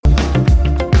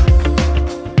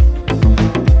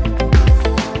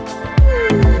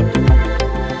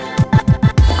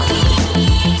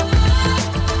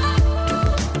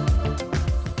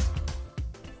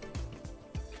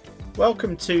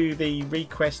Welcome to the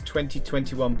Request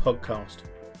 2021 podcast.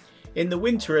 In the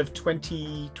winter of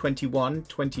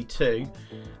 2021-22,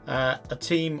 a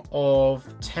team of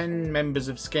 10 members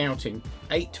of Scouting,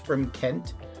 8 from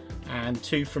Kent and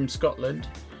 2 from Scotland,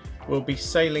 will be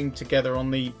sailing together on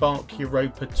the Bark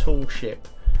Europa tall ship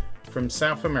from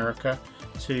South America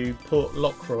to Port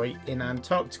Lockroy in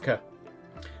Antarctica.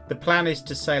 The plan is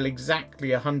to sail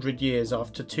exactly 100 years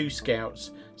after 2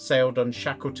 scouts sailed on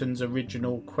Shackleton's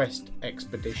original Quest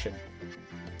expedition.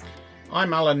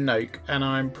 I'm Alan Noak and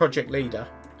I'm project leader,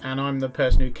 and I'm the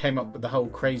person who came up with the whole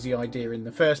crazy idea in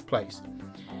the first place.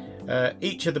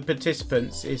 Each of the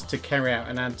participants is to carry out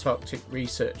an Antarctic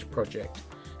research project.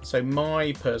 So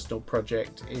my personal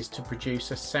project is to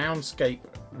produce a soundscape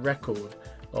record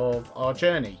of our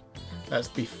journey. That's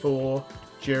before,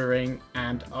 during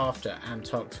and after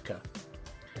Antarctica.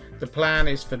 The plan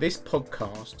is for this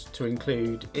podcast to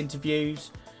include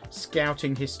interviews,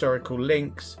 scouting historical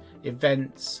links,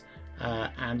 events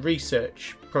and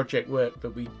research project work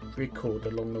that we record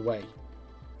along the way.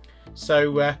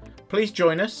 So please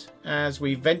join us as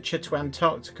we venture to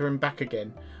Antarctica and back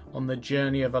again on the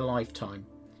journey of a lifetime.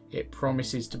 It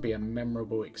promises to be a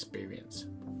memorable experience.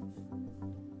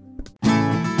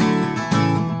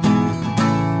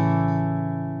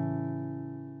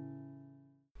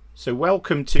 So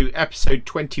welcome to episode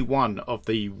 21 of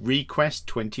the Request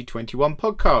 2021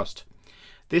 podcast.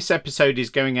 This episode is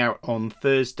going out on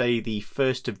Thursday the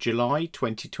 1st of July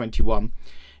 2021,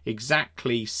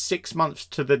 exactly 6 months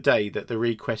to the day that the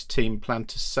Request team plan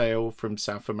to sail from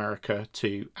South America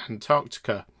to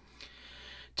Antarctica.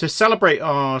 To celebrate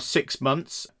our 6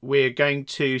 months, we're going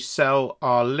to sell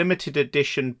our limited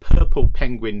edition Purple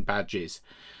Penguin badges,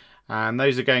 and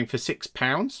those are going for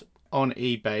 £6 on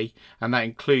eBay, and that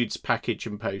includes package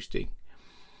and posting.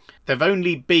 There've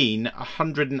only been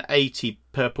 180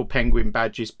 Purple Penguin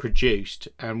badges produced,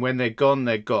 and when they're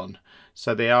gone,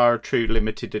 so they are a true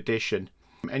limited edition.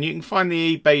 And you can find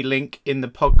the eBay link in the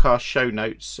podcast show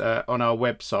notes on our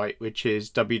website, which is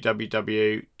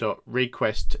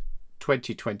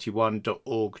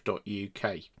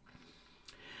www.request2021.org.uk.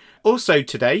 Also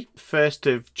today,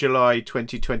 1st of July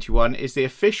 2021, is the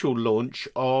official launch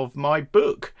of my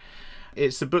book.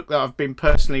 It's the book that I've been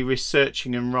personally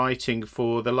researching and writing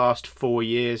for the last 4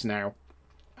 years now.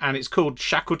 And it's called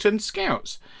Shackleton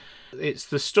Scouts. It's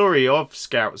the story of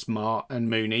Scouts Marr and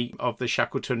Mooney of the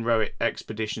Shackleton Rowett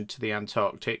expedition to the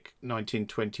Antarctic,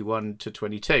 1921 to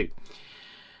 22.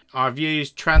 I've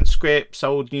used transcripts,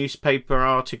 old newspaper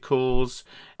articles,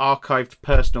 archived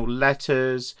personal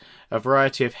letters, a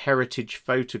variety of heritage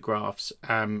photographs,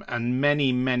 and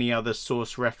many other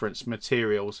source reference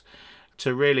materials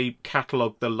to really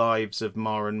catalogue the lives of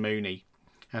Marr and Mooney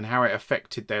and how it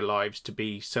affected their lives to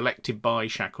be selected by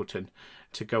Shackleton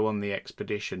to go on the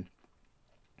expedition.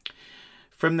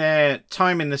 From their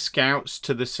time in the Scouts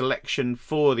to the selection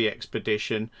for the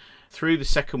expedition, through the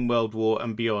Second World War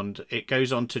and beyond, it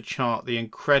goes on to chart the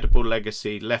incredible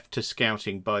legacy left to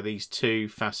Scouting by these two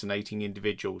fascinating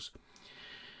individuals.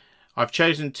 I've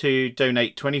chosen to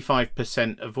donate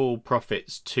 25% of all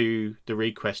profits to the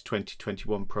Request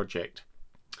 2021 project.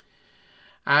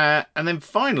 And then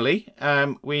finally,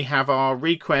 we have our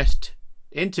Request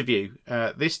interview,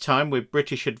 this time with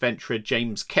British adventurer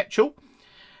James Ketchell.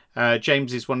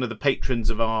 James is one of the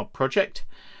patrons of our project.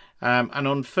 And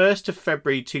on 1st of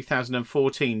February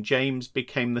 2014, James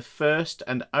became the first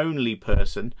and only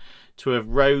person to have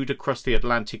rowed across the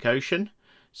Atlantic Ocean,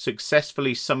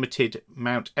 successfully summited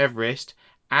Mount Everest,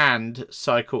 and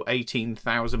cycled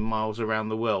 18,000 miles around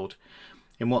the world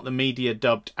in what the media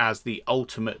dubbed as the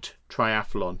ultimate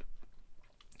triathlon.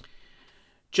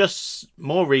 Just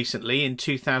more recently, in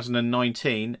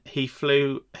 2019, he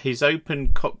flew his open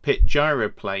cockpit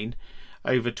gyroplane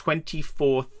over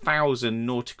 24,000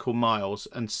 nautical miles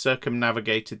and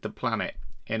circumnavigated the planet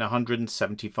in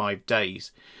 175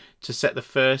 days to set the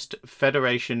first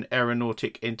Federation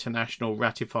Aeronautic International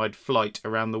ratified flight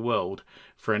around the world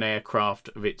for an aircraft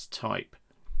of its type.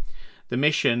 The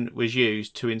mission was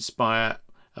used to inspire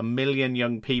 1 million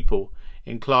young people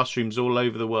in classrooms all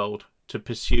over the world to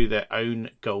pursue their own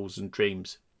goals and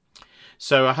dreams.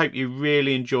 So I hope you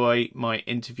really enjoy my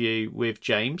interview with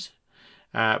James.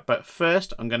 But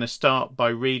first, I'm going to start by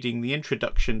reading the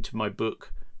introduction to my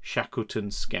book, Shackleton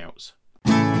Scouts.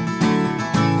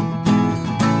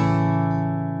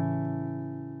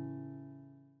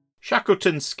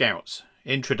 Shackleton Scouts.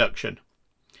 Introduction.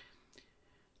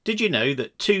 Did you know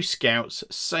that 2 scouts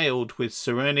sailed with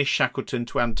Sir Ernest Shackleton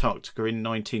to Antarctica in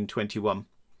 1921?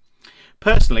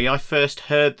 Personally, I first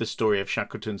heard the story of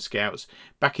Shackleton Scouts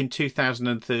back in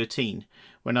 2013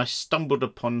 when I stumbled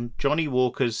upon Johnny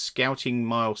Walker's Scouting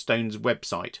Milestones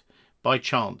website by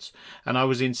chance, and I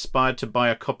was inspired to buy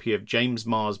a copy of James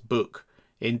Marr's book,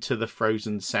 Into the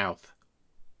Frozen South.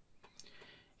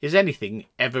 Is anything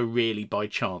ever really by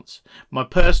chance? My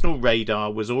personal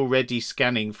radar was already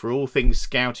scanning for all things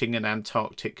scouting and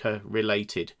Antarctica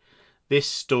related. This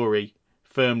story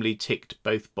firmly ticked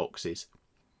both boxes.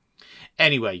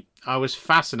 Anyway, I was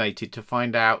fascinated to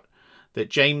find out that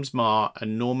James Marr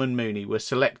and Norman Mooney were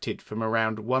selected from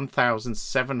around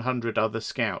 1,700 other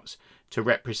scouts to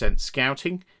represent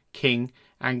Scouting, King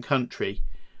and Country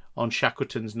on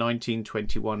Shackleton's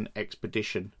 1921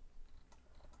 expedition.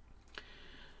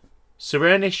 Sir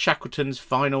Ernest Shackleton's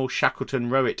final Shackleton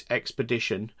Rowett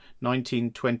expedition,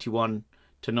 1921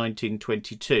 to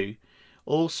 1922,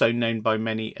 also known by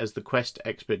many as the Quest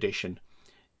expedition,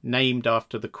 named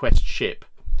after the Quest ship,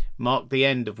 marked the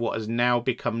end of what has now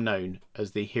become known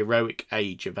as the heroic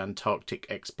age of Antarctic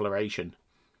exploration.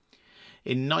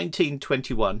 In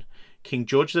 1921, King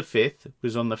George V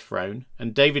was on the throne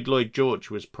and David Lloyd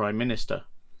George was Prime Minister.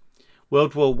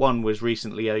 World War I was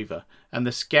recently over, and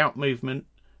the Scout movement,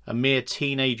 a mere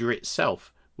teenager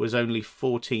itself, was only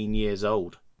 14 years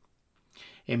old.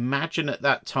 Imagine at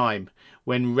that time,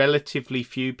 when relatively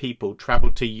few people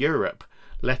travelled to Europe,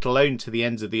 let alone to the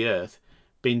ends of the earth,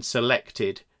 being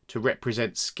selected to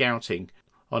represent Scouting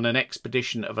on an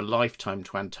expedition of a lifetime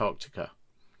to Antarctica.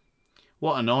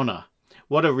 What an honour!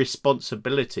 What a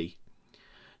responsibility!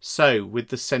 So, with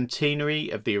the centenary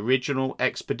of the original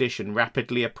expedition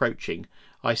rapidly approaching,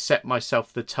 I set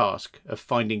myself the task of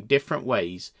finding different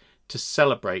ways to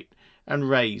celebrate and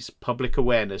raise public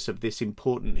awareness of this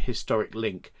important historic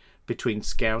link between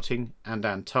Scouting and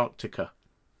Antarctica.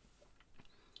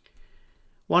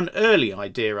 One early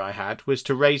idea I had was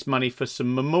to raise money for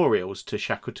some memorials to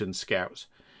Shackleton Scouts.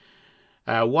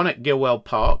 One at Gilwell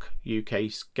Park, UK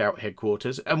Scout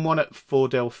headquarters, and one at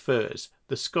Fordell Firs,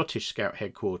 the Scottish Scout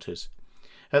headquarters.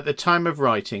 At the time of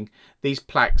writing, these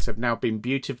plaques have now been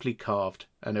beautifully carved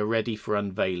and are ready for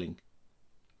unveiling.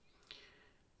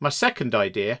 My second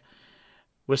idea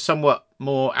was somewhat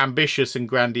more ambitious and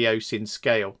grandiose in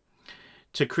scale,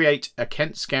 to create a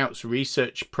Kent Scouts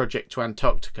research project to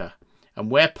Antarctica, and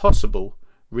where possible,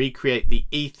 recreate the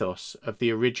ethos of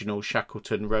the original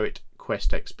Shackleton Rowett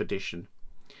Quest expedition.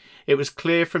 It was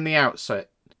clear from the outset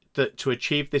that to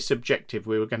achieve this objective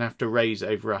we were going to have to raise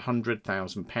over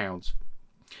 £100,000.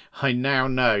 I now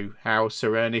know how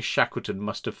Sir Ernest Shackleton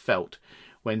must have felt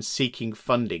when seeking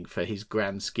funding for his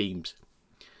grand schemes.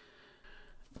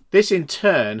 This in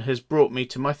turn has brought me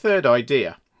to my third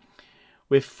idea.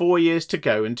 With 4 years to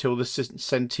go until the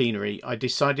centenary, I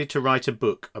decided to write a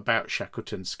book about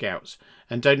Shackleton Scouts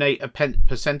and donate a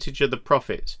percentage of the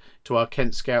profits to our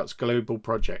Kent Scouts Global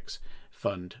Projects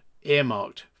Fund,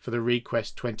 earmarked for the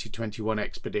ReQuest 2021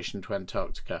 expedition to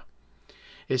Antarctica.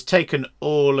 It's taken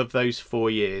all of those 4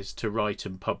 years to write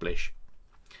and publish.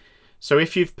 So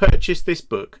if you've purchased this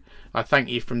book, I thank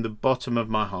you from the bottom of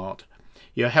my heart.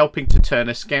 You're helping to turn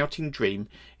a scouting dream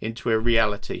into a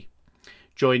reality.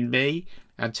 Join me,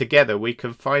 and together we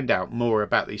can find out more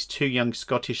about these two young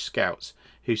Scottish scouts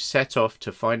who set off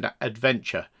to find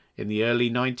adventure in the early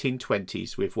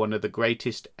 1920s with one of the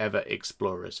greatest ever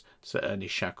explorers, Sir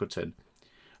Ernest Shackleton.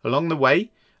 Along the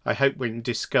way, I hope we can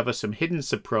discover some hidden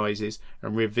surprises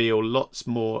and reveal lots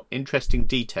more interesting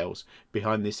details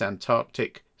behind this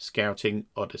Antarctic scouting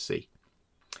odyssey.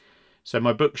 So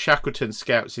my book Shackleton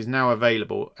Scouts is now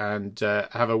available, and I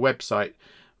have a website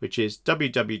which is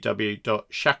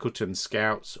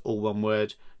www.shackletonscouts, all one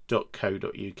word,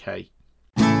 .co.uk.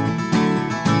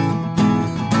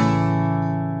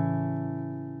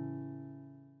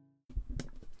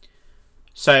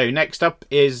 So next up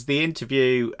is the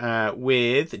interview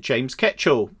with James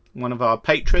Ketchell, one of our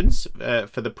patrons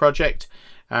for the project,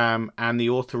 and the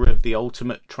author of The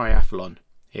Ultimate Triathlon.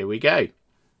 Here we go.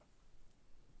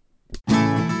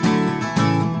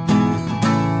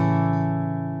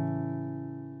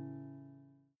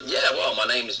 My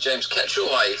name is James Ketchell.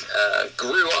 I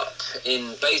grew up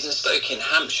in Basingstoke in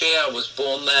Hampshire. I was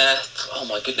born there,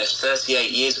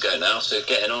 38 years ago now, so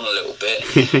getting on a little bit.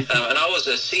 And I was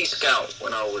a Sea Scout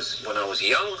when I was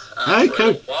young for a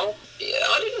little while. Yeah,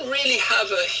 I didn't really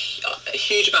have a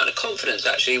huge amount of confidence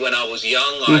actually when I was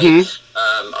young. I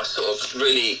sort of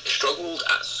really struggled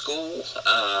at school.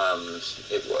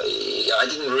 I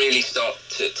didn't really start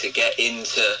to get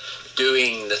into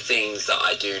doing the things that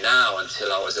I do now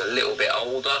until I was a little bit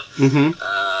older.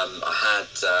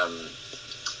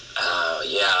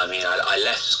 I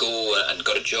left school and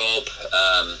got a job.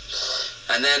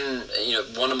 And then,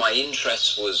 one of my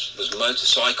interests was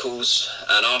motorcycles,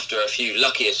 and after a few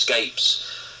lucky escapes,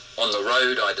 on the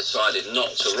road, I decided not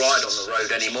to ride on the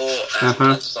road anymore,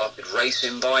 and I started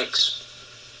racing bikes.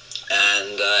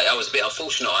 And I was a bit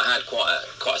unfortunate. I had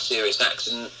quite a serious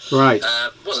accident. Right.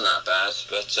 Wasn't that bad,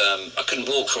 but I couldn't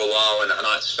walk for a while, and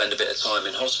I had to spend a bit of time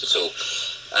in hospital.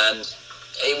 And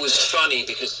it was funny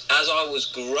because as I was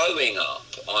growing up,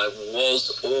 I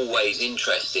was always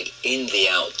interested in the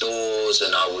outdoors,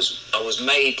 and I was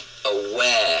made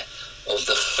aware of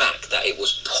the fact that it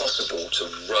was possible to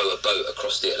row a boat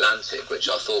across the Atlantic, which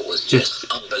I thought was just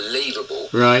unbelievable.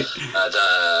 Right.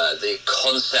 The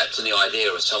concept and the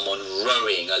idea of someone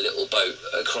rowing a little boat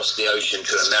across the ocean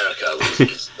to America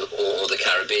or the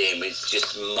Caribbean was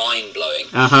just mind-blowing.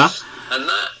 And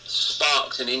that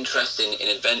sparked an interest in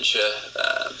adventure,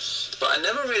 but I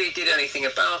never really did anything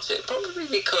about it, probably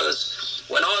because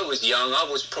when I was young, I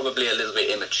was probably a little bit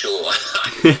immature.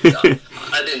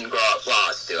 I didn't grow up, well,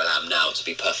 I still am now, to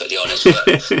be perfectly honest, but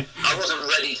I wasn't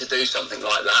ready to do something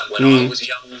like that when I was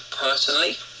young,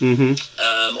 personally.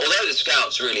 Although the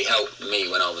Scouts really helped me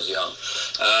when I was young.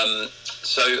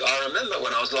 So I remember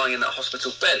when I was lying in that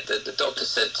hospital bed, the doctor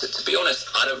said, to be honest,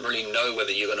 I don't really know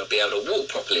whether you're going to be able to walk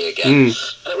properly again.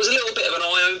 And it was a little bit of an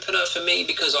eye-opener for me,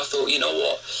 because I thought, you know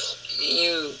what,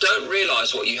 you don't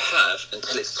realise what you have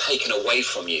until it's taken away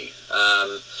from you.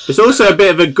 It's also a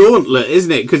bit of a gauntlet,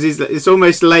 isn't it? Because it's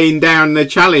almost laying down the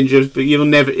challenge of you'll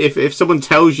never, if someone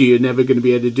tells you you're never going to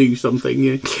be able to do something.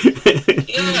 Yeah,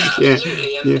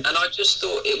 absolutely. And I just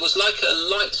thought it was like a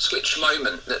light switch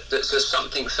moment that just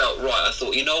something felt right. I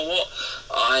thought, you know what,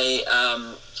 I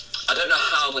don't know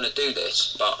how I'm going to do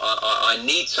this, but I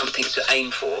need something to aim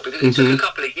for, because it took a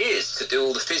couple of years to do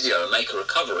all the physio and make a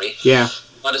recovery. Yeah.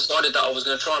 I decided that I was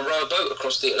going to try and row a boat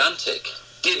across the Atlantic.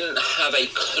 Didn't have a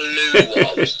clue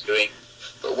what I was doing,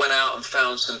 but went out and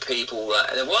found some people.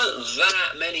 There weren't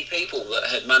that many people that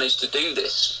had managed to do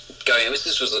this.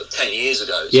 This was 10 years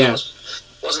ago, so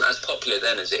it wasn't as popular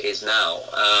then as it is now.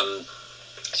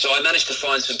 So I managed to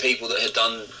find some people that had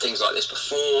done things like this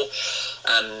before,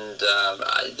 and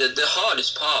the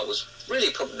hardest part was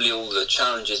really probably all the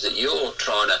challenges that you're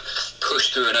trying to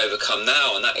push through and overcome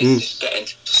now, and that is just getting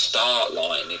to the start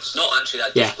line. It's not actually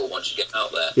that difficult once you get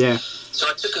out there. Yeah. So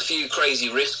I took a few crazy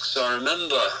risks. I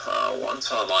remember one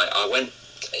time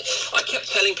I kept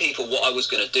telling people what I was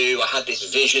going to do. I had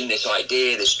this vision, this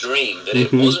idea, this dream, but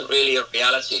it wasn't really a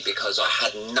reality because I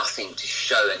had nothing to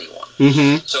show anyone.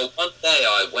 So one day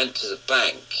I went to the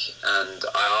bank and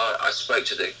I spoke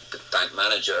to the bank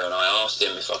manager, and I asked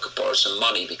him if I could borrow some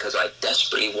money because I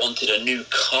desperately wanted a new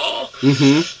car.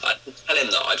 I didn't tell him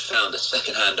that I'd found a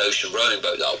second-hand ocean rowing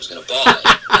boat that I was going to buy,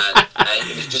 and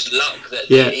it was just luck that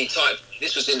he typed.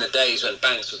 This was in the days when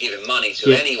banks were giving money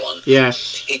to anyone.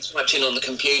 He typed in on the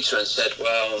computer and said,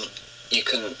 well, you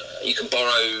can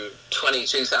borrow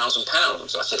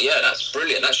 £22,000. I said, yeah, that's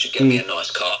brilliant. That should get me a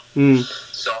nice car.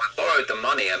 So I borrowed the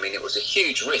money. I mean, it was a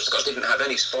huge risk. I didn't have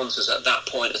any sponsors at that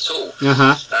point at all.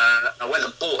 I went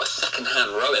and bought a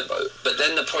second-hand rowing boat. But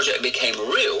then the project became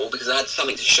real because I had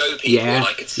something to show people. And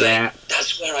I could say,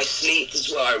 that's where I sleep, this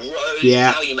is where I row, this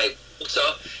is how you make water.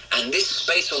 And this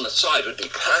space on the side would be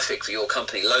perfect for your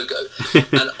company logo.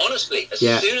 And honestly, as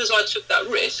soon as I took that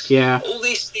risk, all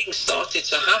these things started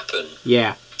to happen.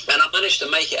 And I managed to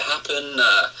make it happen.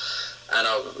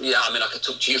 I could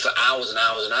talk to you for hours and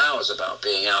hours and hours about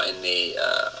being out in the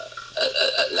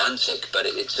Atlantic, but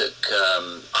it took.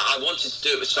 I wanted to do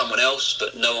it with someone else,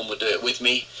 but no one would do it with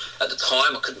me. At the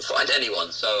time, I couldn't find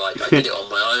anyone, so I did it on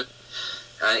my own.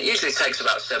 And it usually takes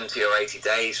about 70 or 80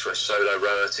 days for a solo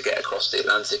rower to get across the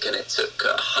Atlantic, and it took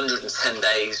 110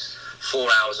 days, 4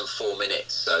 hours and 4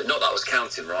 minutes. So not that I was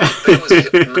counting right, but it was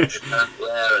magical out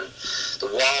there, and the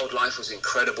wildlife was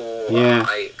incredible.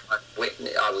 I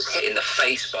was hit in the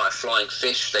face by a flying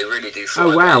fish. They really do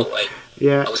fly that way.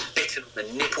 I was bitten on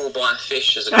the nipple by a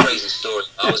fish. There's a crazy story.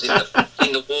 I was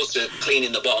in the water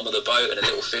cleaning the bottom of the boat, and a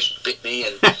little fish bit me,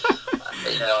 and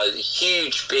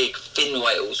huge big fin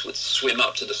whales would swim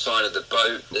up to the side of the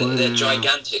boat. They're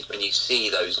gigantic when you see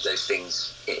those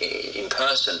things in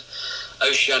person.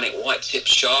 Oceanic white-tipped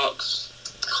sharks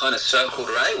kind of circled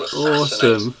around. They were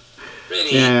fascinating.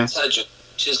 Really intelligent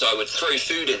creatures. I would throw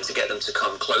food in to get them to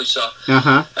come closer.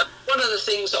 And one of the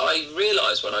things that I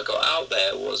realised when I got out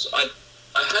there was I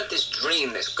had this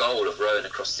dream, this goal of rowing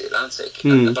across the Atlantic,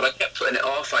 but I kept putting it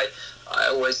off. I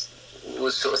always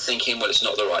was sort of thinking, well, it's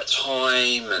not the right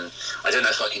time, and I don't know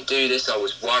if I can do this. I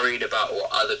was worried about what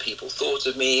other people thought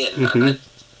of me, and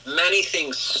many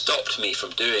things stopped me from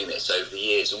doing this over the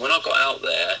years. And when I got out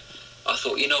there, I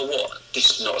thought, you know what, this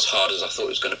is not as hard as I thought it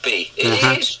was going to be. It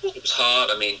was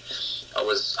hard. I mean, I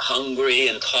was hungry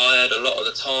and tired a lot of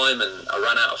the time, and I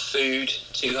ran out of food.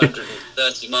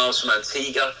 230 miles from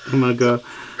Antigua. Oh my God.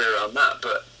 Around that,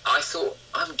 but I thought,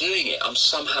 I'm doing it. I'm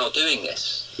somehow doing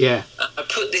this. Yeah. I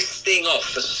put this thing off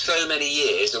for so many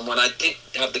years, and when I did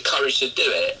have the courage to do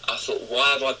it, I thought, why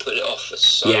have I put it off for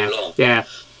so long? Yeah.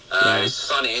 It's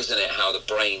funny, isn't it, how the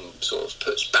brain sort of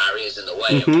puts barriers in the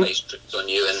way and plays tricks on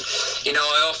you. And, you know,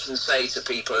 I often say to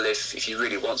people, if you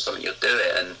really want something, you'll do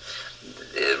it. And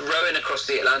rowing across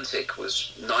the Atlantic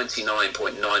was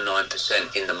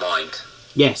 99.99% in the mind.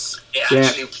 Yes. It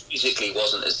actually physically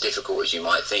wasn't as difficult as you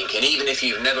might think. And even if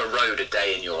you've never rowed a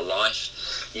day in your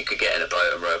life, you could get in a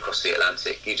boat and row across the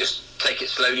Atlantic. You just take it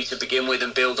slowly to begin with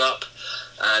and build up.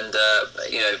 And,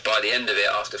 you know, by the end of it,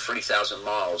 after 3,000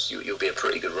 miles, you'll be a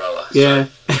pretty good rower. Yeah.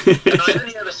 So, and I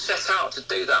only ever set out to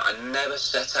do that. I never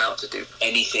set out to do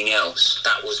anything else.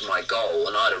 That was my goal.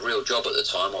 And I had a real job at the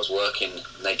time. I was working,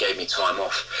 and they gave me time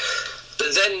off.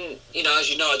 But then, you know, as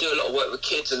you know, I do a lot of work with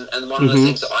kids. And one of the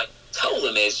things that I tell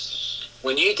them is,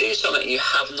 when you do something you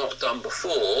have not done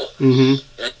before, you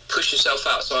know, push yourself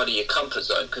outside of your comfort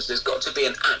zone, because there's got to be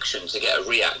an action to get a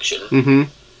reaction.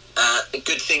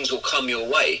 Good things will come your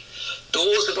way.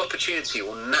 Doors of opportunity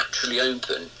will naturally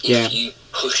open if you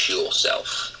push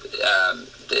yourself.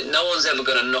 No one's ever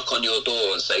going to knock on your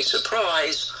door and say,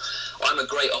 surprise, I'm a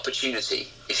great opportunity,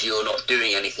 if you're not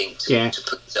doing anything to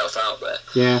put yourself out there.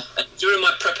 Yeah. And during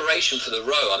my preparation for the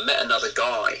row, I met another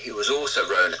guy who was also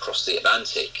rowing across the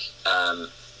Atlantic.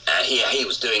 He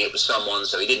was doing it with someone,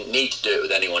 so he didn't need to do it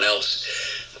with anyone else.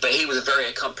 But he was a very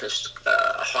accomplished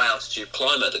high-altitude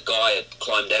climber. The guy had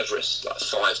climbed Everest like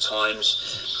 5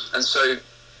 times. And so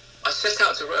I set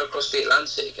out to row across the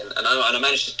Atlantic, and I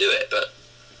managed to do it. But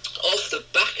off the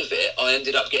back of it, I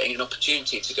ended up getting an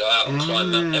opportunity to go out and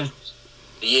climb Mount Everest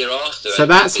the year after. So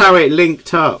that's how it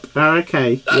linked up. Oh,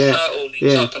 okay. That's how it all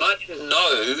linked up. And I didn't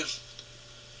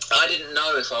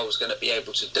know if I was going to be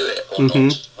able to do it or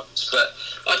not. But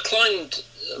I'd climbed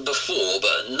before,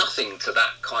 but nothing to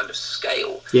that kind of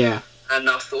scale. Yeah. And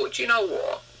I thought, you know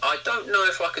what? I don't know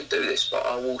if I can do this, but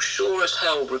I will sure as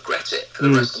hell regret it for the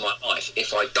rest of my life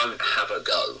if I don't have a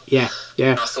go. Yeah,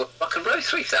 yeah. And I thought, if I can row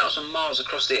 3,000 miles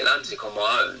across the Atlantic on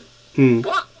my own,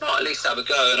 why not at least have a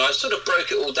go? And I sort of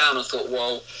broke it all down and thought,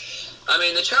 well, I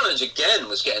mean, the challenge again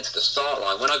was getting to the start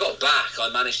line. When I got back, I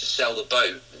managed to sell the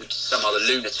boat with some other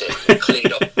lunatic and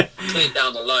cleared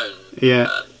down the loan. Yeah.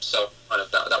 So kind of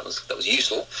that was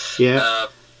useful. Yeah.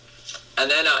 And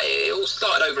then it all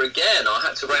started over again. I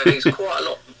had to raise quite a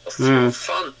lot of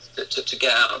funds to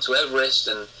get out to Everest,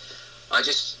 and I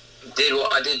just did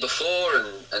what I did before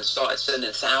and started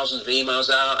sending thousands of emails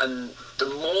out. And the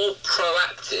more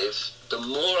proactive, the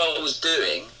more I was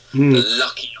doing, the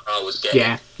luckier I was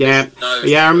getting.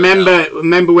 I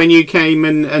remember when you came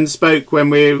and spoke when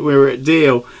we were at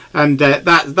Deal, and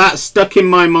that stuck in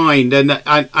my mind, and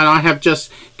I have just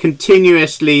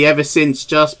continuously ever since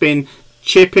just been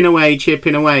chipping away,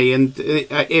 and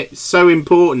it's so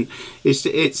important.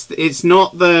 It's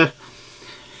not the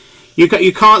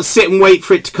you can't sit and wait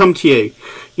for it to come to you.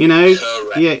 You know,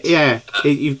 correct.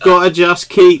 You've got to just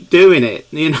keep doing it.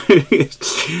 You know,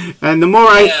 and the more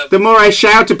I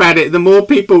shout about it, the more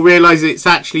people realise it's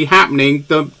actually happening.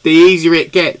 The easier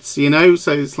it gets. You know,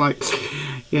 so it's like,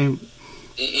 yeah,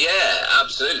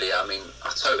 absolutely. I mean,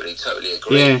 I totally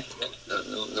agree. Yeah.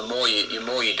 The more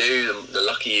you do, the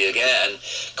luckier you get. And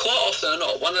quite often or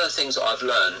not, one of the things that I've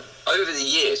learned over the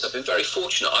years, I've been very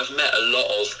fortunate. I've met a lot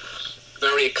of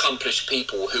very accomplished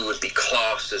people who would be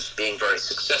classed as being very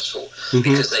successful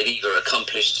because they've either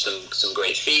accomplished some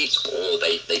great feats or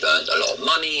they've earned a lot of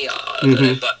money. I don't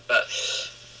know, but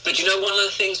you know, one of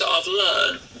the things that I've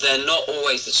learned, they're not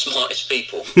always the smartest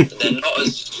people. They're not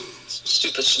as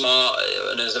super smart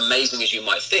and as amazing as you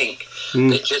might think.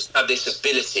 They just have this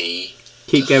ability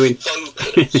keep going,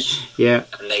 focus,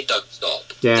 and they don't stop.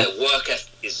 Yeah. Their work ethic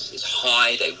is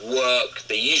high. They work.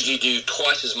 They usually do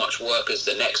twice as much work as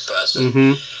the next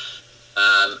person.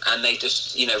 And they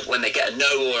just, you know, when they get a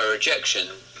no or a rejection,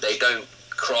 they don't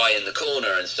cry in the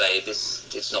corner and say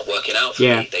it's not working out for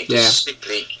me. They just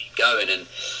simply keep going, and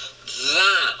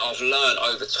that I've learned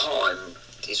over time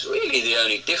is really the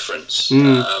only difference.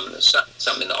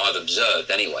 Something that I've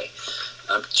observed anyway.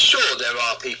 I'm sure there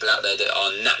are people out there that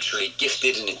are naturally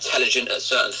gifted and intelligent at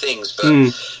certain things, but one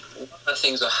of the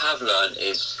things I have learned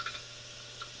is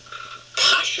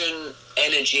passion,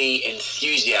 energy,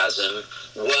 enthusiasm,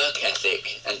 work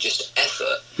ethic, and just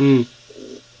effort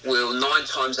will 9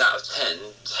 times out of 10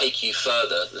 take you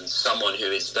further than someone who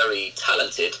is very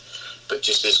talented but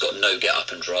just has got no get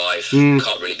up and drive,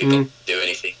 can't really be able to do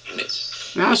anything. And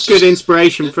that's good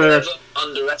inspiration for. Never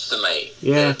underestimate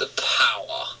the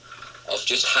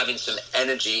just having some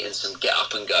energy and some get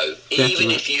up and go. Definitely.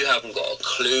 Even if you haven't got a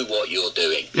clue what you're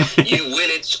doing, you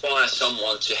will inspire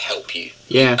someone to help you.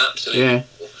 Yeah, You absolutely. yeah.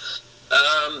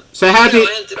 Will. So how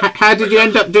did you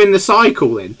end up doing the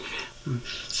cycle then?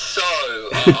 So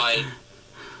I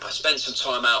spent some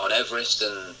time out on Everest,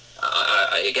 and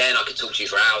I could talk to you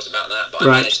for hours about that, but I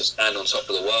managed to stand on top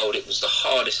of the world. It was the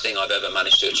hardest thing I've ever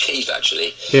managed to achieve,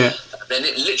 actually. Yeah. Then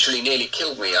it literally nearly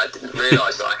killed me. I didn't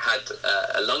realise that I had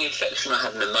a lung infection. I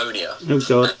had pneumonia. Oh,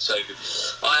 God. And so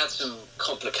I had some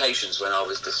complications when I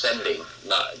was descending.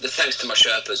 Thanks to my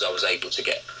Sherpas, I was able to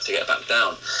get back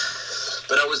down.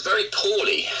 But I was very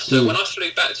poorly. So when I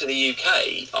flew back to the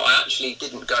UK, I actually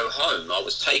didn't go home. I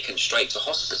was taken straight to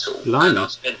hospital. And I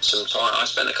spent some time. I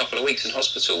spent a couple of weeks in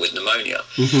hospital with pneumonia.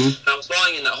 Mm-hmm. And I was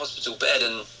lying in that hospital bed,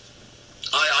 and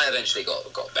I eventually got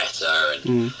better.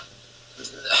 And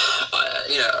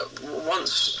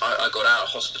once I got out of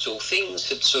hospital, things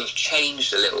had sort of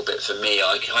changed a little bit for me.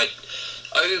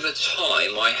 Over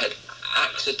time, I had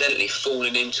accidentally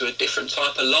fallen into a different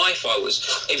type of life.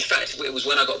 In fact, it was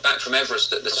when I got back from Everest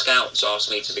that the Scouts asked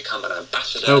me to become an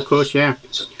ambassador. Oh, of course, yeah.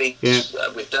 Some things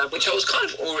with them, which I was kind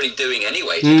of already doing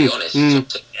anyway, to be honest.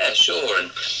 So, yeah, sure.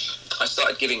 And I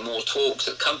started giving more talks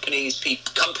at companies.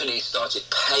 Companies started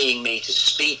paying me to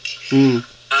speak.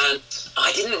 And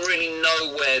I didn't really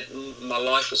know where my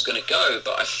life was going to go,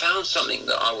 but I found something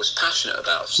that I was passionate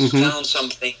about. Found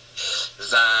something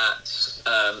that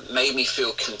made me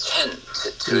feel content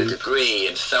to a degree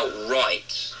and felt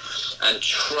right. And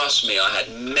trust me, I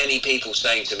had many people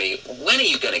saying to me, "When are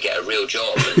you going to get a real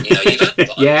job?" And you've had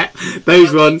yeah,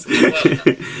 those ones.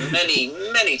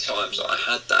 many times I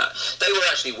had that. They were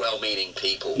actually well-meaning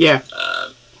people. Yeah.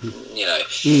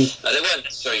 They weren't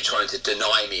necessarily trying to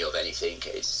deny me of anything.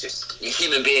 It's just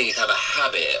human beings have a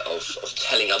habit of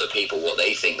telling other people what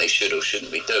they think they should or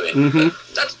shouldn't be doing. But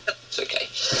that's okay.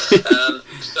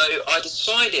 So I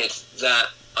decided that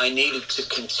I needed to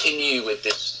continue with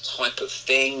this type of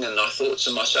thing, and I thought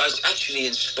to myself, I was actually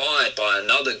inspired by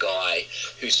another guy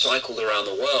who cycled around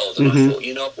the world, and I thought,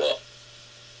 you know what?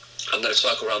 I'm going to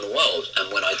cycle around the world,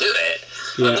 and when I do it,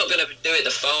 I'm not going to do it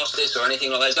the fastest or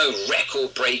anything like that. There's no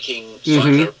record-breaking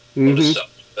cycler or stuff.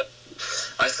 But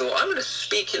I thought, I'm going to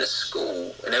speak in a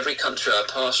school in every country I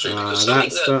pass through, because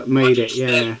something that made it,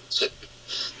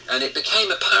 and it became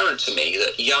apparent to me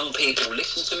that young people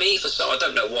listen to me I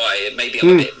don't know why. Maybe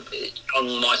I'm a bit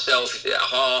young myself at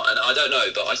heart, and I don't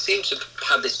know, but I seem to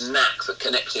have this knack for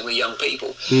connecting with young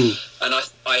people. And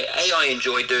I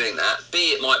enjoy doing that.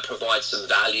 B, it might provide some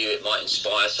value. It might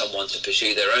inspire someone to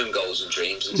pursue their own goals and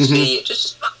dreams. And C, it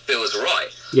just feels right.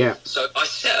 Yeah. So I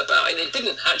set about, and it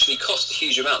didn't actually cost a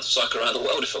huge amount to cycle around the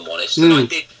world, if I'm honest. And I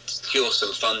did secure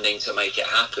some funding to make it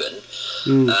happen.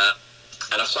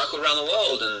 And I cycled around the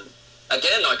world, and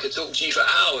again, I could talk to you for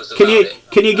hours about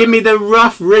it. Can you give me the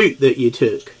rough route that you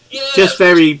took? Yeah. Just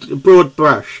very broad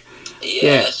brush.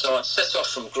 Yeah, so I set off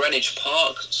from Greenwich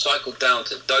Park, cycled down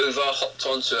to Dover, hopped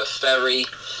onto a ferry,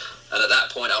 and at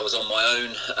that point I was on my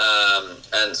own,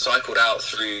 and cycled out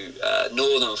through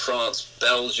northern France,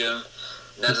 Belgium,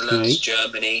 Netherlands,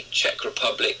 Germany, Czech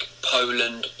Republic,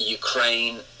 Poland,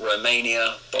 Ukraine,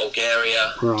 Romania,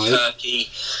 Bulgaria, Turkey.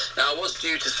 Now, I was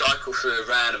due to cycle through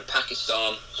Iran and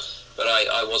Pakistan, but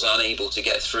I was unable to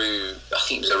get through. I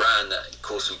think it was Iran that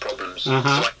caused some problems. So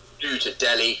I flew to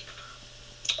Delhi,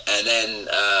 and then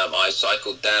I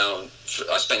cycled down.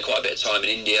 I spent quite a bit of time in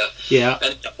India. Yeah.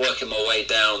 Ended up working my way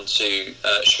down to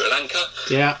Sri Lanka.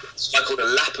 Yeah. Cycled a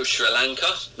lap of Sri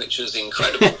Lanka, which was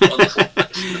incredible. Wonderful.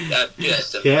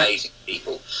 Just amazing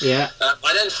people. Yeah.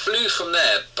 I then flew from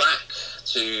there back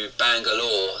to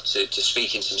Bangalore to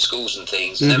speak in some schools and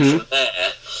things. And then from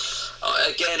there,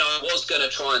 again, I was going to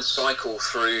try and cycle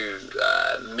through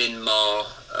Myanmar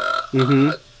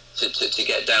to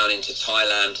get down into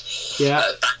Thailand,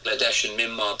 Bangladesh and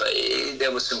Myanmar, but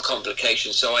there was some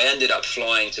complications, so I ended up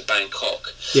flying to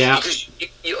Bangkok. Yeah. Because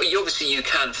you obviously you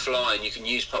can fly and you can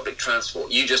use public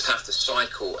transport. You just have to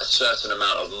cycle a certain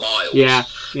amount of miles. Yeah.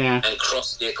 Yeah. And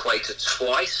cross the equator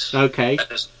twice. Okay.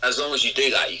 And as long as you do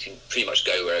that, you can pretty much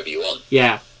go wherever you want.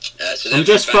 Yeah. So I'm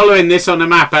just following this on the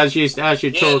map as you're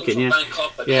talking. From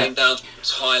Bangkok, I came down to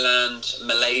Thailand,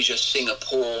 Malaysia,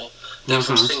 Singapore. Then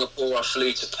from Singapore I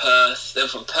flew to Perth. Then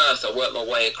from Perth I worked my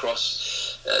way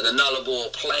across the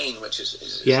Nullarbor Plain, which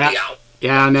is the Alps.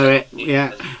 Yeah, I know it.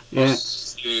 Yeah, yeah.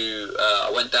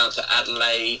 I went down to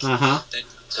Adelaide, then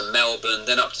to Melbourne,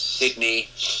 then up to Sydney,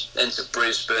 then to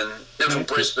Brisbane. Then from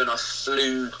Brisbane I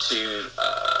flew to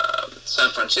San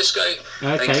Francisco,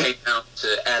 then came down to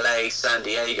LA, San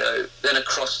Diego, then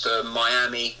across to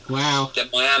Miami. Wow. Then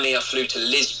Miami I flew to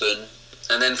Lisbon.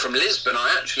 And then from Lisbon,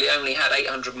 I actually only had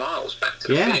 800 miles back to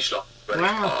the finish line,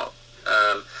 Greenwich Park.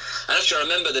 And actually, I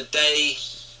remember the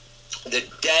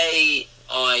day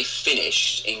I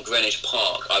finished in Greenwich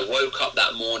Park, I woke up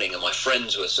that morning and my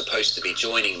friends were supposed to be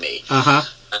joining me.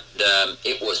 And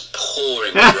it was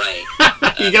pouring with rain.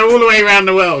 You go all the way around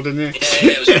the world, didn't you?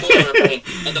 Yeah, it was pouring with rain.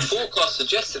 And the forecast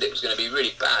suggested it was going to be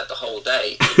really bad the whole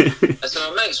day. And so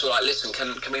my mates were like, listen,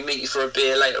 can we meet you for a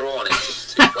beer later on? It's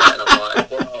just too wet. And I'm like,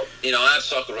 well, you know, I have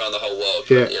cycled around the whole world,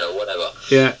 but, you know, whatever.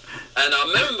 Yeah. And I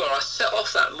remember I set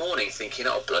off that morning thinking,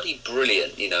 oh, bloody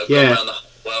brilliant, you know, go around the whole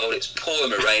world, it's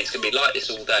pouring with rain, it's going to be like this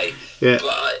all day. Yeah.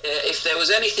 But if there was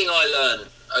anything I learned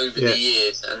over the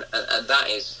years, and that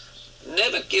is,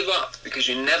 never give up, because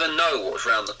you never know what's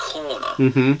around the corner.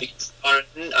 And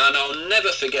I'll never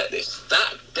forget this.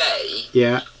 That day,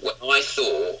 when I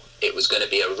thought it was going to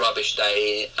be a rubbish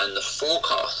day, and the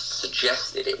forecast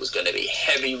suggested it was going to be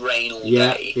heavy rain all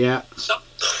day, something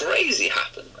crazy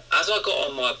happened. As I got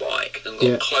on my bike and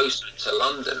got closer to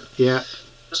London, it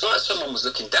was like someone was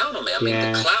looking down on me. I mean,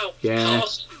 the clouds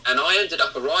passed, and I ended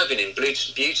up arriving in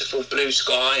beautiful blue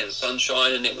sky and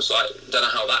sunshine, and it was like, don't know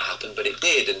how that happened, but it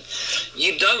did. And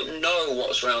you don't know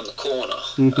what's around the corner.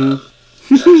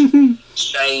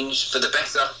 Changed for the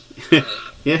better.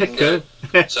 Good.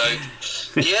 So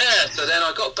then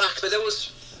I got back, but there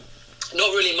was not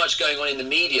really much going on in the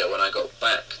media when I got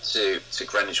back to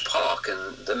Greenwich Park,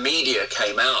 and the media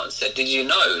came out and said, did you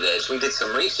know, we did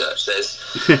some research,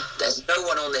 there's no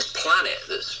one on this planet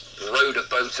that's rowed a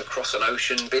boat across an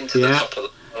ocean, been to the top of the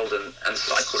world and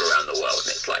cycled around the world, and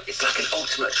it's like an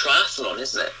ultimate triathlon,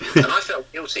 isn't it? And I felt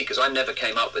guilty because I never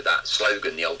came up with that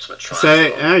slogan, the ultimate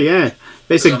triathlon.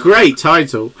 It's a great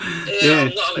title.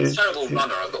 I'm a terrible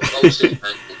runner. I've got bolted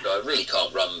ankles, so I really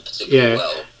can't run particularly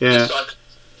well.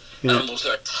 And I'm also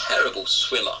a terrible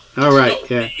swimmer. Not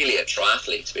really a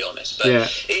triathlete, to be honest. But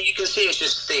you can see it's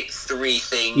just three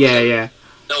things.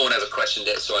 No one ever questioned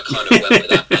it, so I kind of went with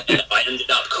that. And I ended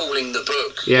up calling the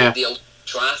book The Ultimate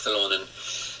Triathlon.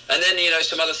 And then, you know,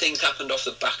 some other things happened off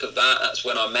the back of that. That's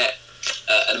when I met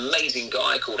an amazing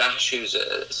guy called Ash, who's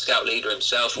a scout leader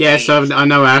himself. Yes, I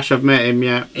know Ash. I've met him,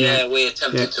 we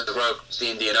attempted to row across the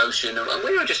Indian Ocean, and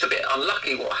we were just a bit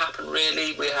unlucky. What happened,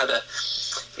 really? We had the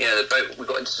boat, we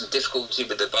got into some difficulty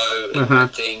with the boat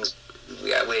and things.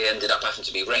 We ended up having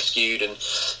to be rescued.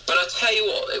 But I tell you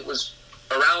what, it was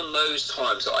around those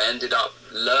times that I ended up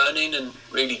learning and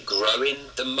really growing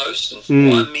the most. And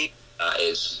what I mean by that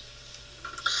is,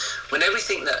 when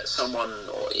everything that someone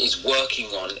is working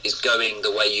on is going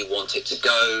the way you want it to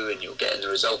go, and you're getting the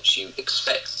results you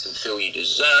expect and feel you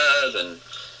deserve, and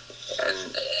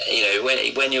you know,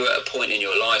 when you're at a point in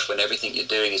your life when everything you're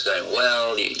doing is going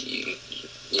well,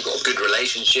 you've got good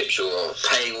relationships, you're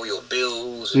paying all your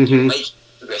bills, and you're making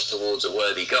progress towards a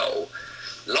worthy goal,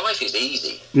 life is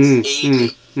easy. It's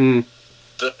easy.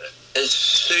 But as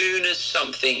soon as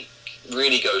something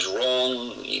really goes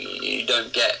wrong, you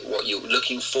don't get what you're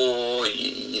looking for,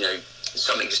 you know,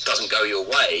 something just doesn't go your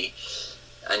way,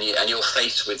 and you're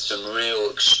faced with some real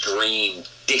extreme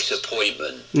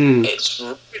disappointment, it's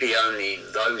really only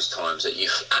those times that you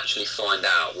actually find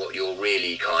out what you're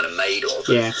really kind of made of.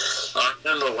 I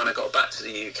remember when I got back to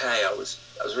the UK, I was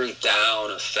really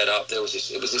down and fed up. It was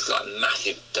this like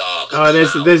massive dark cloud.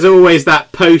 There's always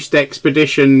that post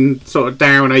expedition sort of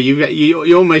downer.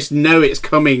 You almost know it's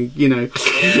coming, you know.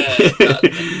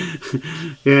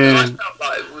 And I felt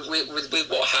like with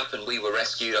what happened, we were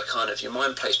rescued. Your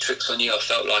mind plays tricks on you. I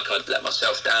felt like I'd let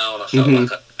myself down. I felt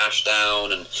like I'd dashed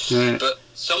down, but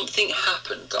something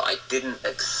happened that I didn't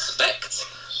expect.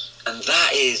 And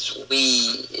that is,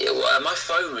 my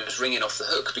phone was ringing off the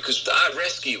hook, because that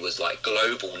rescue was like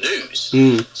global news.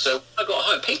 So when I got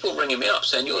home, people were ringing me up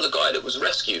saying, you're the guy that was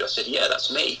rescued. I said, yeah, that's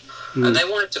me. And they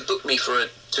wanted to book me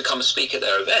to come and speak at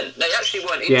their event. They actually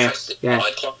weren't interested.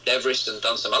 I'd climbed Everest and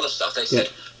done some other stuff. They said,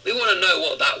 we want to know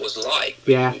what that was like.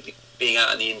 Being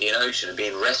out in the Indian Ocean and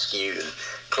being rescued and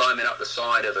climbing up the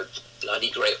side of a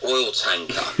bloody great oil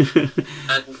tanker.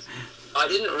 And I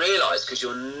didn't realise, because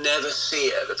you'll never see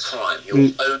it at the time.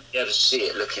 You'll only ever see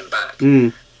it looking back.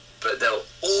 But there'll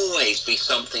always be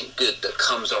something good that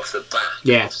comes off the back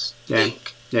of something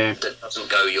that doesn't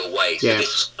go your way. So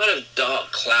this kind of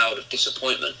dark cloud of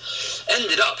disappointment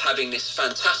ended up having this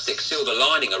fantastic silver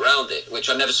lining around it, which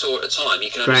I never saw at the time.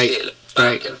 You can only see it looking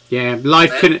back.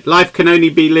 Life can only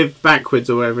be lived backwards,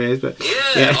 or whatever it is. But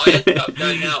I ended up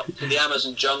going out to the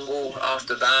Amazon jungle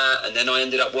after that, and then I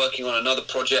ended up working on another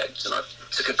project, and I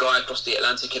took a guy across the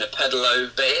Atlantic in a pedalo.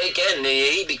 But again,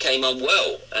 he became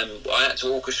unwell, and I had to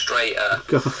orchestrate a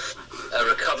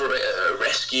recovery, a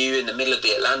rescue in the middle of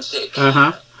the Atlantic.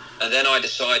 And then I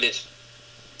decided,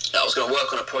 I was going to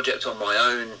work on a project on my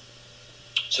own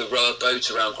to row a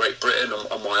boat around Great Britain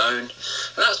on my own.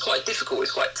 And that's quite difficult.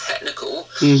 It's quite technical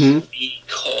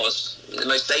because the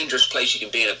most dangerous place you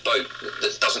can be in a boat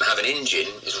that doesn't have an engine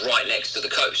is right next to the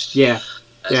coast. Yeah.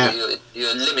 And so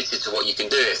you're limited to what you can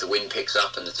do if the wind picks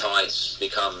up and the tides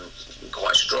become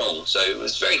quite strong. So it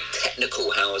was very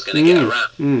technical how I was going to get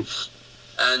around.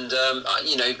 And,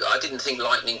 I didn't think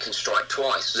lightning can strike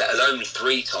twice, let alone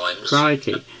 3 times.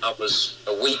 Crikey. I was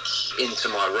a week into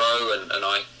my row and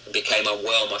I became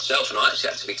unwell myself, and I actually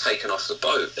had to be taken off the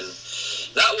boat. And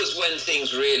that was when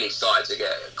things really started to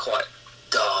get quite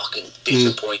dark and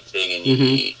disappointing. And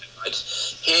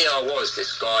here I was,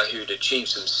 this guy who'd achieved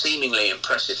some seemingly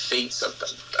impressive feats.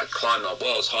 I climbed the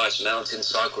world's highest mountain,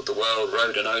 cycled the world,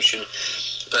 rode an ocean.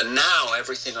 But now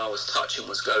everything I was touching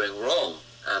was going wrong.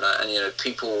 And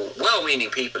people,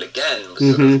 well-meaning people again, were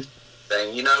sort of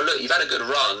saying, look, you've had a good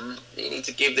run, you need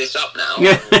to give this up now.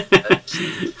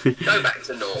 Go back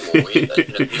to normal. You've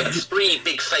had 3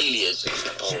 big failures.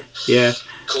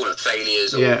 Call them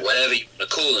failures or whatever you want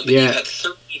to call them. But you've had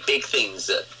 3 big things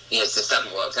that just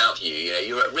haven't worked out for you.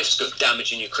 You're at risk of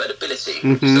damaging your credibility.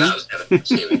 So that was never nice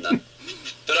hearing that.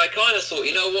 But I kind of thought,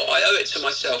 you know what, I owe it to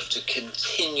myself to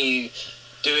continue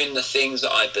doing the things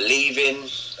that I believe in,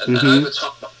 and over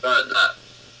time I've learned that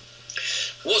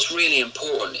what's really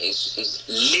important is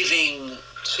living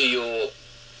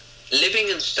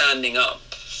and standing up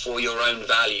for your own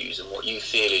values and what you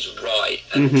feel is right,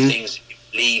 and things that you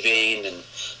believe in and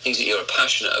things that you're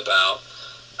passionate about.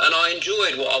 And I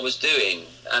enjoyed what I was doing,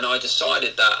 and I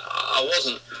decided that I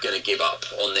wasn't going to give up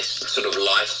on this sort of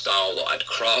lifestyle that I'd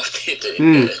crafted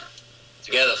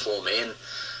together for me. And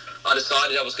I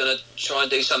decided I was going to try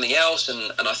and do something else,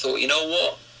 and I thought, you know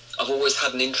what, I've always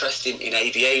had an interest in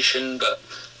aviation, but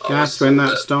that's when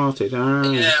that started. Yeah,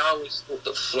 I always thought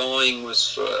that flying was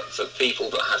for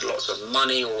people that had lots of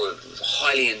money or were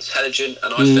highly intelligent,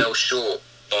 and I fell short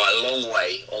by a long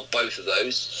way on both of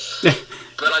those.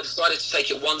 But I decided to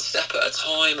take it one step at a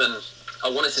time, and I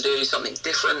wanted to do something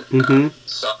different.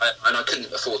 So I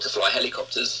couldn't afford to fly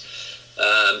helicopters,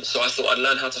 so I thought I'd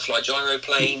learn how to fly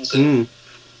gyroplanes, and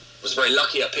was very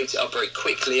lucky. I picked it up very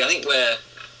quickly. I think where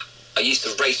I used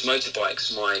to race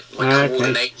motorbikes, my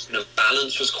coordination and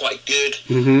balance was quite good.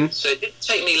 So it didn't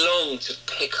take me long to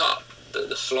pick up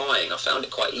the flying. I found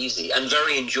it quite easy and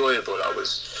very enjoyable. I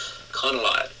was kind of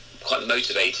like quite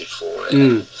motivated for it.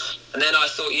 And then I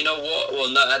thought, you know what?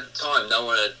 Well, at the time, no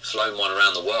one had flown one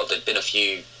around the world. There'd been a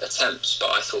few attempts, but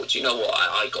I thought, you know what?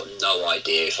 I got no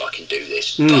idea if I can do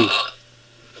this. But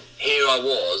here I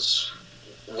was,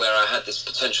 where I had this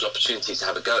potential opportunity to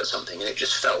have a go at something, and it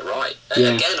just felt right. And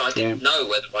again, I didn't know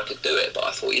whether I could do it, but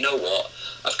I thought, you know what?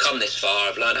 I've come this far.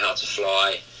 I've learned how to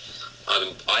fly.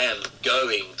 I am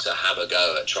going to have a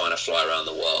go at trying to fly around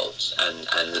the world. And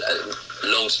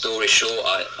long story short,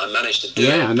 I managed to do it.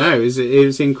 Yeah, I know. It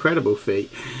was an incredible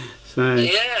feat. So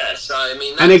so I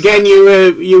mean. And again,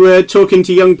 you were talking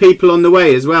to young people on the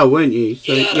way as well, weren't you?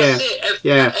 So, that's it.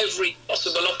 Every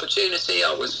possible opportunity,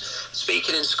 I was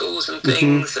speaking in schools and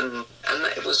things, and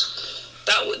it was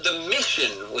the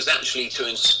mission was actually to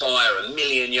inspire 1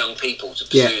 million young people to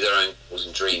pursue their own goals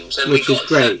and dreams, and which we got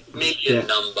great. that million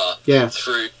number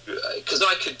through because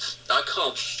I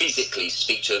can't physically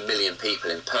speak to 1 million people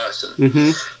in person.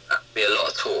 That'd be a lot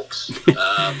of talks.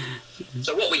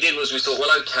 So what we did was we thought,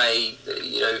 well, okay,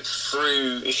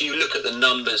 if you look at the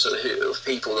numbers of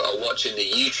people that are watching the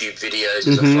YouTube videos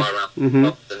as I fly around the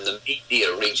world and the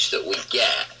media reach that we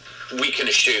get, we can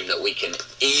assume that we can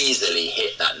easily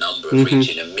hit that number of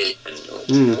reaching 1 million or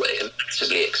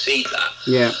massively exceed that.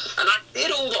 And I did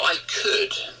all that I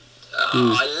could.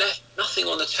 I left nothing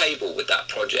on the table with that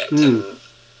project, and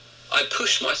I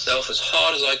pushed myself as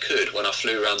hard as I could when I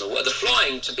flew around the world. The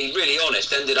flying, to be really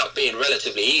honest, ended up being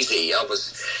relatively easy. It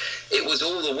was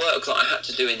all the work that I had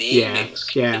to do in the evenings,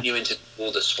 continuing to do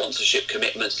all the sponsorship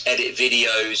commitments, edit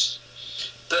videos.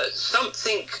 But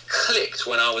something clicked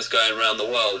when I was going around the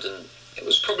world, and it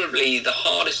was probably the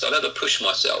hardest I've ever pushed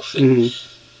myself. And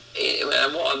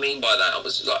what I mean by that, I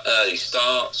was like early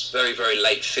starts, very, very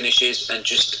late finishes, and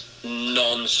just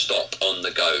non-stop on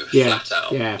the go, flat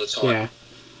out all the time.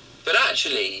 But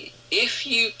actually, if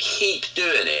you keep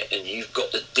doing it and you've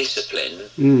got the discipline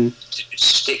to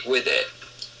stick with it,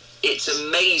 it's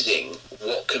amazing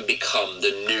what can become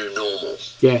the new normal.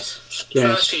 The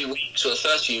first few weeks or the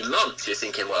first few months, you're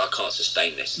thinking, well, I can't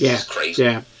sustain this. This is crazy.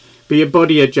 But your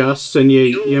body adjusts and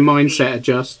your mindset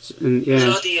adjusts. And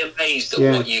bloody amazed at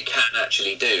what you can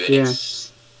actually do. And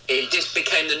it just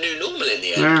became the new normal in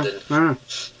the end. And,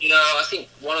 I think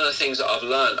one of the things that I've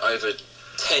learned over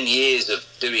 10 years of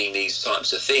doing these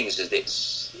types of things is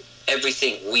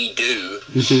everything we do,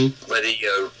 whether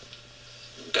you're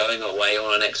going away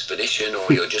on an expedition or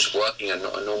you're just working a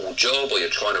normal job or you're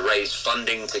trying to raise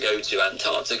funding to go to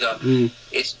Antarctica,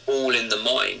 it's all in the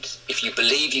mind. If you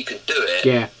believe you can do it,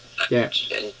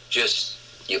 and just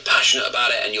you're passionate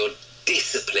about it and you're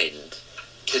disciplined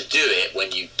to do it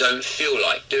when you don't feel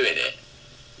like doing it,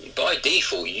 by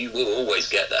default you will always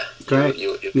get there. Great.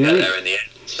 You'll get there in the end.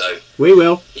 So we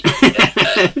will.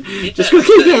 Just gonna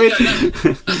keep going.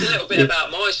 That's a little bit about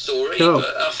my story,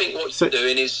 but I think what you're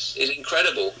doing is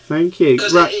incredible. Thank you.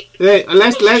 Right,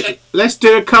 let's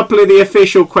do a couple of the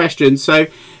official questions. So,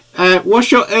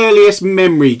 what's your earliest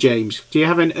memory, James? Do you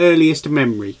have an earliest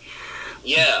memory?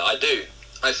 Yeah, I do.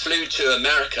 I flew to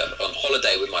America on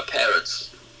holiday with my parents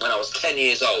when I was 10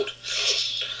 years old.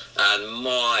 And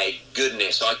my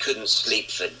goodness, I couldn't sleep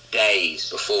for days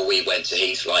before we went to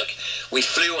Heathrow. Like, we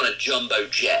flew on a jumbo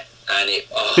jet, and it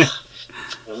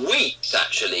weeks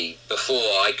actually before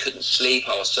I couldn't sleep.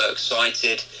 I was so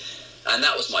excited, and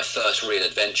that was my first real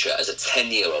adventure as a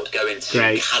 10-year-old going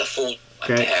to California with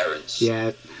my parents.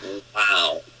 Yeah.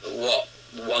 Wow, what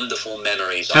wonderful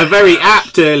memories. A very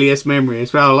apt earliest memory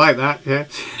as well. I like that. Yeah.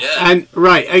 And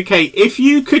right, okay, if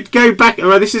you could go back,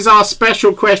 well, this is our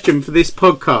special question for this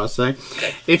podcast. So,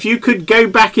 if you could go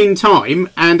back in time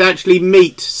and actually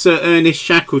meet Sir Ernest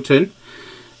Shackleton,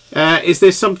 is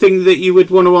there something that you would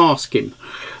want to ask him?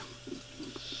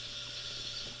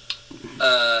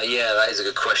 Yeah, that is a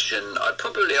good question. I'd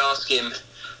probably ask him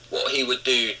what he would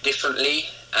do differently.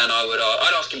 And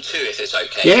I'd ask him too if it's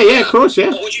okay. Yeah, of course, yeah.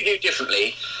 What would you do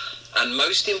differently? And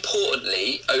most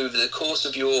importantly, over the course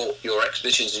of your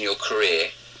expeditions and your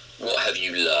career, what have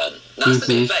you learned? And that's a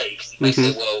bit vague. You may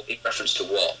say, well, in reference to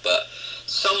what? But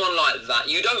someone like that,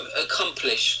 you don't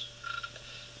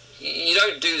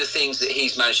do the things that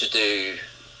he's managed to do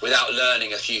without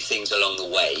learning a few things along the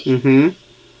way.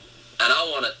 And I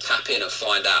want to tap in and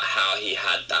find out how he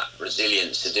had that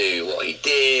resilience to do what he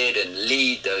did and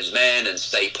lead those men and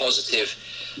stay positive.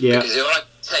 Yeah. Because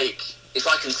if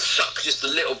I can suck just a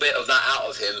little bit of that out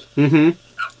of him, that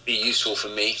would be useful for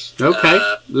me. Okay.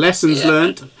 Lessons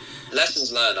learned.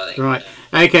 Lessons learned, I think. Right.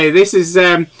 Okay, this is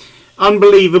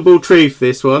unbelievable truth,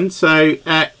 this one. So,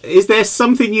 is there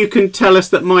something you can tell us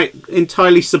that might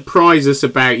entirely surprise us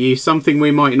about you, something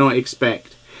we might not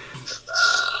expect?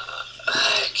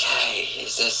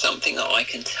 There's something that I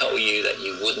can tell you that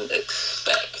you wouldn't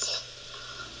expect.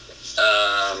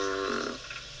 I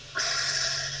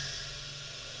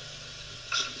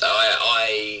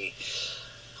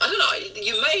don't know.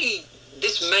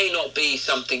 This may not be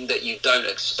something that you don't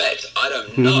expect. I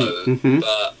don't know,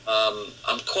 but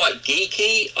I'm quite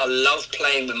geeky. I love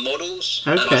playing with models,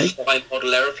 and I fly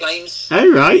model aeroplanes. Oh,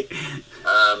 right.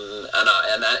 And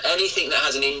anything that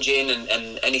has an engine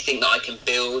and anything that I can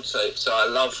build. So I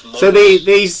love models. So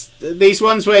these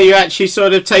ones where you actually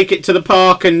sort of take it to the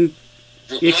park and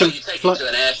you can fly. It to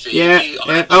an airfield. Yeah.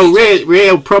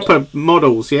 Real proper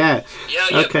models. Yeah.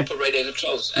 Yeah. Proper radio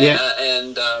controls.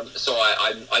 So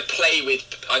I play with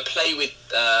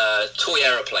toy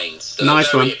aeroplanes that are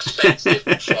very expensive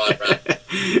to fly around.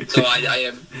 So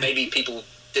I maybe people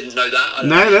didn't know that.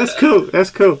 No, that's cool. That's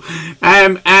cool.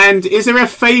 And is there a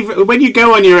favourite when you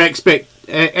go on your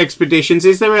expeditions?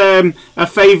 Is there a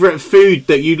favourite food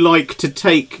that you like to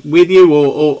take with you,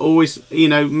 or always,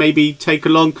 maybe take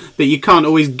along that you can't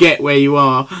always get where you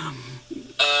are? I'm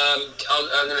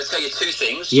going to tell you two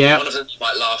things. Yeah. One of them you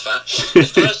might laugh at. The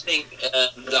first thing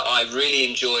that I really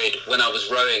enjoyed when I was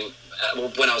rowing.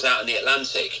 When I was out in the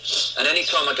Atlantic, and any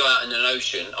time I go out in an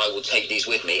ocean, I will take these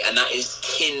with me, and that is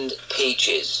tinned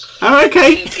peaches. Oh,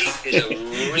 okay. Tinned peaches are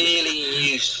really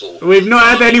useful. We've not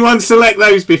had anyone select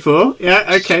those before. Yeah,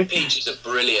 okay. Tinned peaches are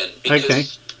brilliant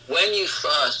because when you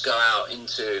first go out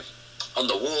on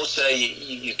the water,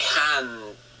 you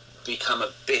can become a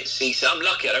bit seasick. I'm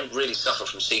lucky; I don't really suffer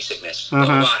from seasickness. But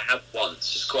I have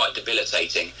once. It's quite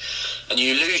debilitating, and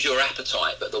you lose your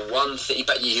appetite. But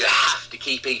you have to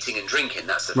keep eating and drinking.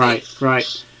 That's the thing.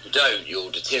 Right. You don't, you'll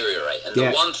deteriorate. And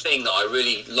the one thing that I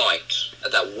really liked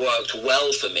that worked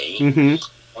well for me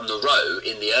on the row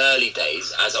in the early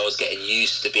days, as I was getting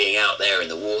used to being out there in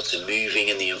the water, moving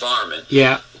in the environment.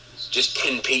 Yeah. Just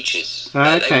tinned peaches.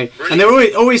 Okay, and they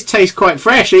always taste quite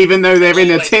fresh, even though they're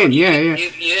in a tin. You can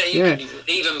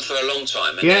leave them for a long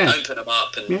time, and then open them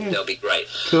up, and they'll be great.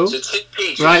 Cool. So tinned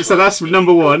peaches. Right, so that's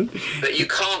number one. But you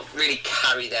can't really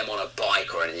carry them on a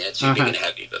bike or anything. They're too big and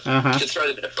heavy. But you can throw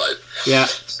them in a boat. Yeah.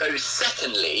 So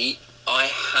secondly, I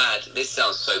had. This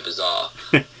sounds so bizarre.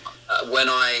 When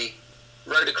I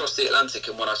rode across the Atlantic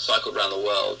and when I cycled around the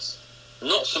world,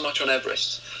 not so much on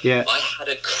Everest. Yeah. I had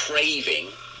a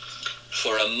craving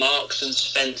for a Marks and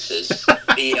Spencer's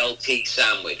BLT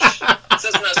sandwich.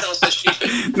 Doesn't that sound so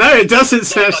stupid? No, it doesn't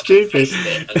sound stupid.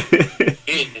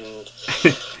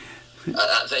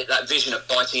 That vision of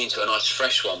biting into a nice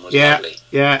fresh one was lovely.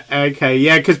 Yeah, okay,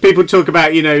 yeah, because people talk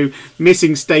about, you know,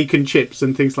 missing steak and chips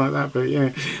and things like that, but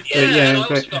and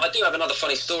I do have another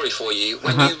funny story for you.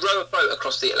 When you row a boat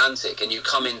across the Atlantic and you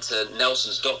come into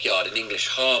Nelson's Dockyard in English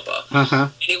Harbour,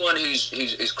 anyone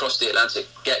who's crossed the Atlantic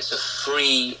gets a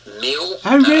free meal.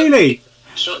 Oh, really?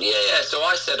 So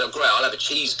I said, oh great, I'll have a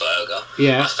cheeseburger.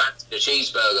 Yeah. I fancied a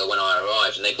cheeseburger when I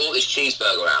arrived, and they brought this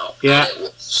cheeseburger out, yeah, and it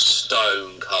was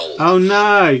stone cold. Oh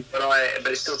no!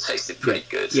 But it still tasted pretty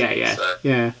good. Yeah, so,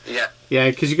 yeah,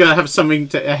 because you've got to have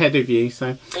something ahead of you.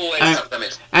 So always have them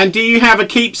in. And do you have a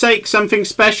keepsake, something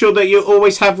special that you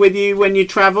always have with you when you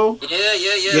travel? Yeah.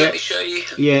 Let me show you.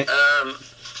 Yeah.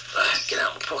 Get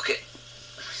out of my pocket.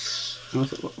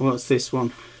 What's this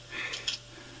one?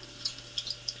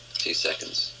 2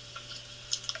 seconds.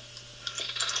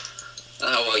 I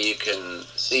don't know how well you can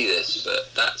see this,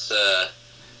 but that's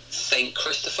St.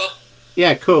 Christopher.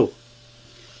 Yeah, cool.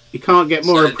 You can't get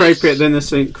more appropriate than the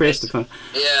St. Christopher.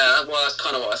 Yeah, well, that's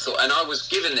kind of what I thought. And I was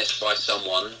given this by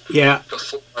someone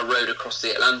before I rode across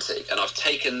the Atlantic, and I've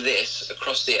taken this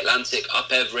across the Atlantic,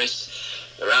 up Everest,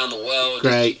 around the world.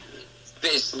 Great.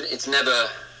 It's never...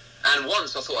 And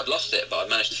once I thought I'd lost it, but I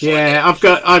managed to find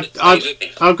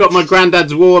it. I've got my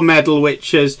granddad's war medal,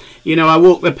 which is, you know, I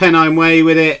walk the Pennine Way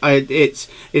with it.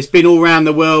 It's been all around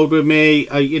the world with me.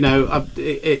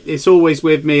 It's always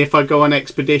with me if I go on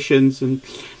expeditions, and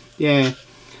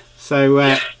so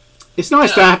it's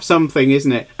nice to have something,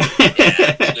 isn't it?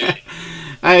 Yeah, absolutely.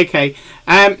 Okay.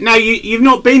 Now you've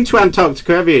not been to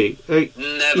Antarctica, have you? Never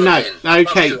no. Been.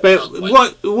 Okay, but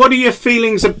what are your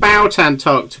feelings about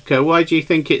Antarctica? Why do you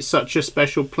think it's such a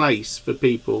special place for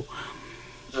people?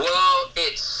 Well,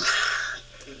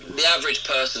 the average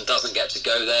person doesn't get to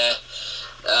go there.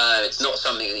 It's not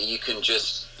something that you can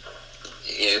just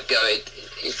go.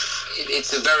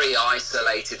 It's a very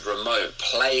isolated, remote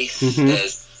place.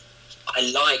 Mm-hmm. I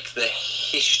like the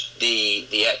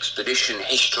expedition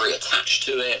history attached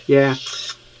to it. Yeah.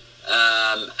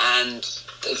 And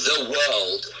the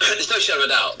world, there's no shadow of a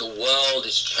doubt, the world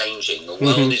is changing. The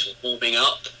world is warming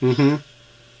up. Mm-hmm.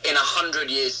 In 100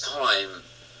 years' time,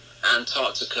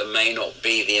 Antarctica may not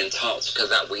be the Antarctica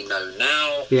that we know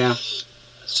now. Yeah.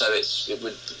 So it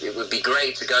would be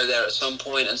great to go there at some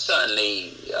point, and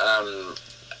certainly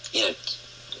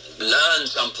learn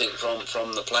something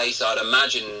from the place. I'd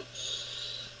imagine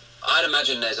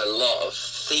there's a lot of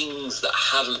things that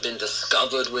haven't been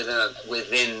discovered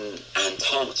within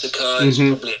Antarctica. It's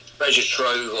probably a treasure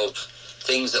trove of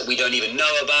things that we don't even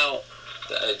know about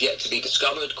that have yet to be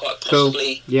discovered, quite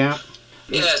possibly. Cool. Yeah.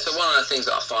 Yeah, so one of the things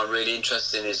that I find really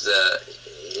interesting is the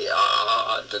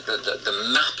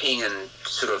mapping and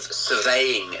sort of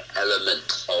surveying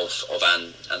element of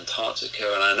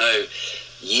Antarctica. And I know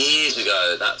years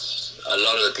ago a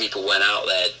lot of the people went out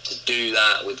there to do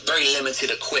that with very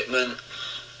limited equipment,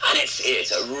 and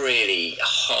it's a really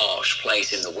harsh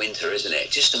place in the winter, isn't it?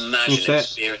 Just imagine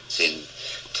experiencing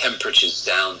temperatures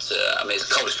down to, it's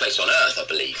the coldest place on Earth, I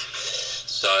believe.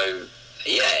 So,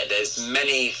 yeah, there's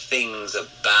many things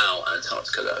about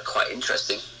Antarctica that are quite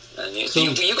interesting. And you guys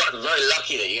are very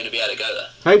lucky that you're going to be able to go there.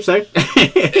 Hope so.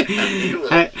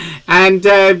 And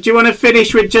do you want to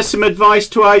finish with just some advice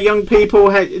to our young people?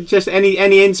 Just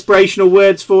any inspirational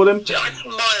words for them?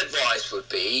 My advice would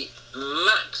be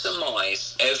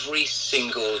maximise every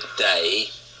single day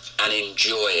and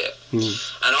enjoy it. And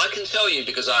I can tell you,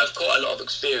 because I've quite a lot of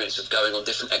experience of going on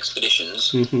different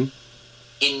expeditions,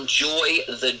 enjoy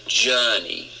the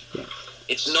journey. Yeah.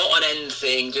 It's not an end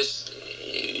thing, just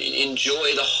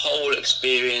enjoy the whole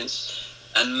experience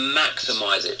and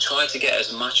maximise it. Try to get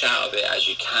as much out of it as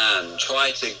you can.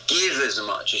 Try to give as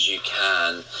much as you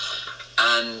can,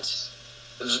 and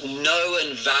know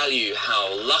and value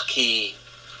how lucky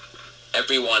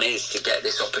everyone is to get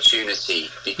this opportunity,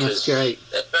 because there are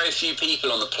very few people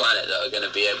on the planet that are going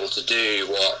to be able to do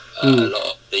what a lot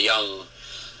of the young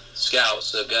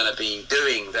scouts are going to be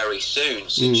doing very soon.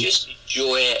 So just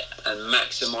enjoy it and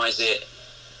maximise it,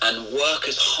 and work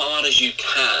as hard as you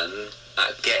can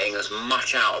at getting as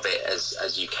much out of it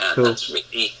as you can. Cool. That's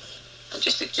really, and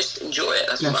just enjoy it.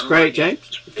 That's great,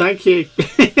 James. Thank you.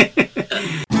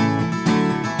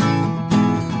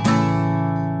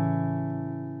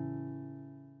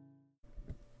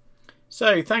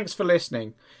 So, thanks for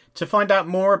listening. To find out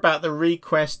more about the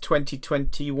ReQuest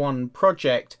 2021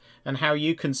 project and how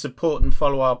you can support and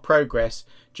follow our progress,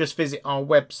 just visit our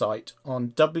website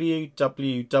on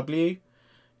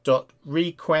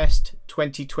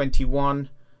www.request2021.com.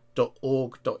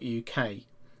 www.request2021.org.uk.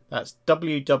 That's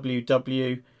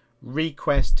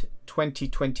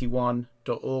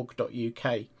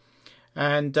www.request2021.org.uk.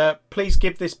 And please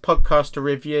give this podcast a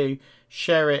review,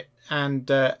 share it,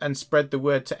 and spread the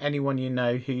word to anyone you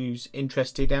know who's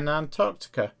interested in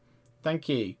Antarctica. Thank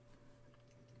you.